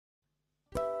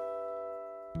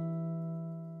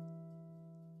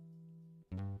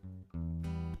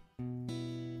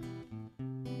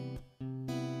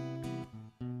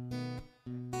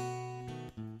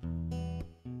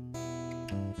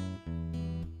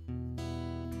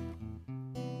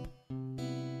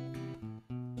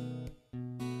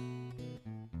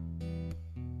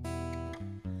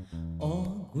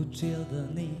All good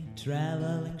children need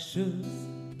traveling shoes.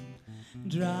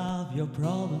 Drive your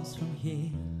problems from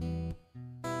here.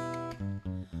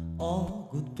 All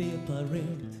good people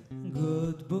read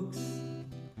good books.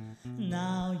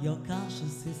 Now your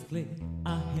conscience is clear.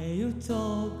 I hear you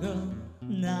talk, girl.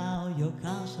 Now your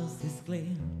conscience is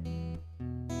clear.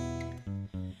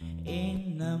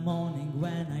 In the morning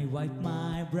when I wipe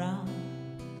my brow,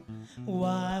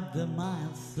 wipe the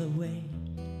miles away.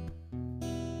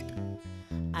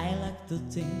 I like to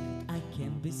think I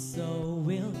can be so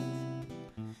wild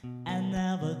and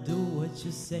never do what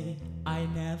you say. I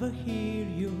never hear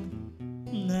you,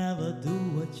 never do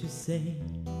what you say.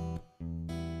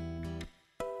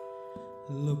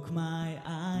 Look, my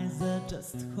eyes are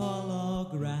just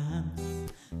holograms.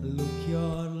 Look,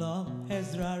 your love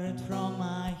has rotted from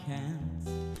my hands.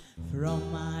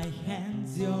 From my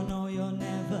hands, you know you'll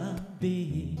never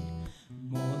be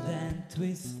more than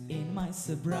twist in my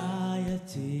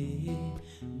sobriety.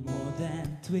 More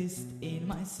than twist in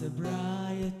my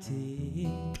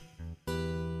sobriety.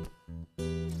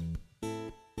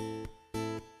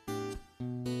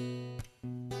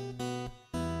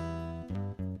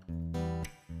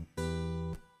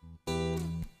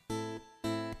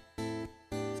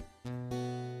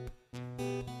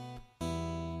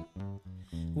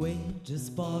 We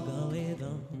just bought a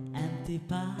little empty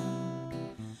pie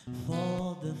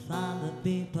for the fun that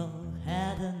people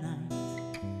had a night.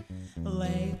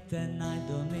 Late at night,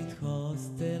 don't need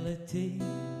hostility.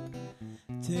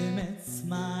 Timid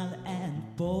smile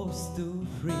and pose to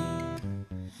free.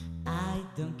 I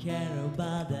don't care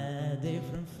about the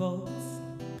different thoughts.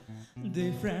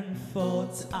 Different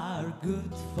thoughts are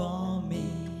good for me.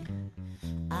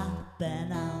 Up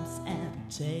and out and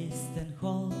chased and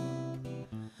hold.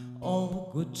 All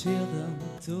good children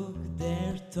took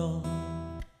their toll.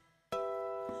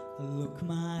 Look,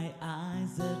 my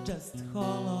eyes are just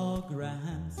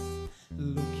holograms.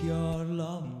 Look, your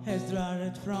love has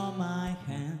rotted from my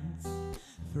hands.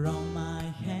 From my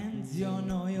hands, you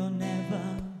know you'll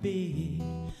never be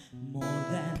more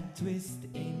than twist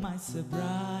in my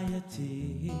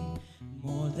sobriety.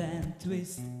 More than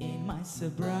twist in my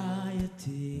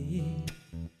sobriety.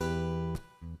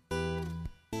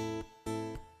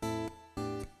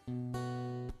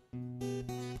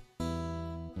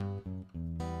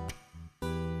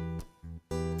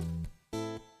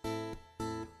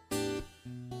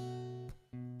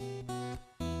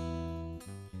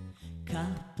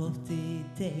 Cup of tea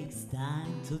takes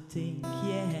time to think,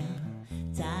 yeah.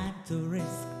 Time to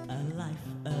risk a life,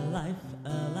 a life,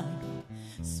 a life.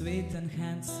 Sweet and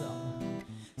handsome,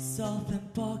 soft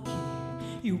and porky.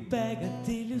 You beg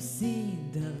until you see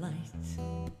the light.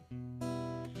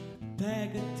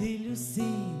 Beg until you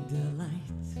see the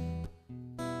light.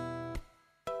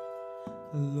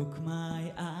 Look,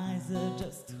 my eyes are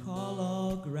just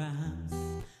holograms.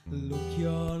 Look,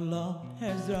 your love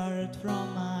has rotted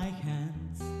from my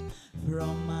hands.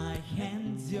 From my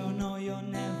hands, you know you'll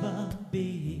never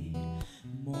be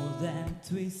more than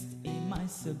twist in my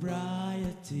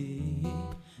sobriety.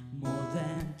 More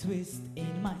than twist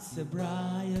in my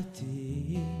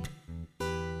sobriety.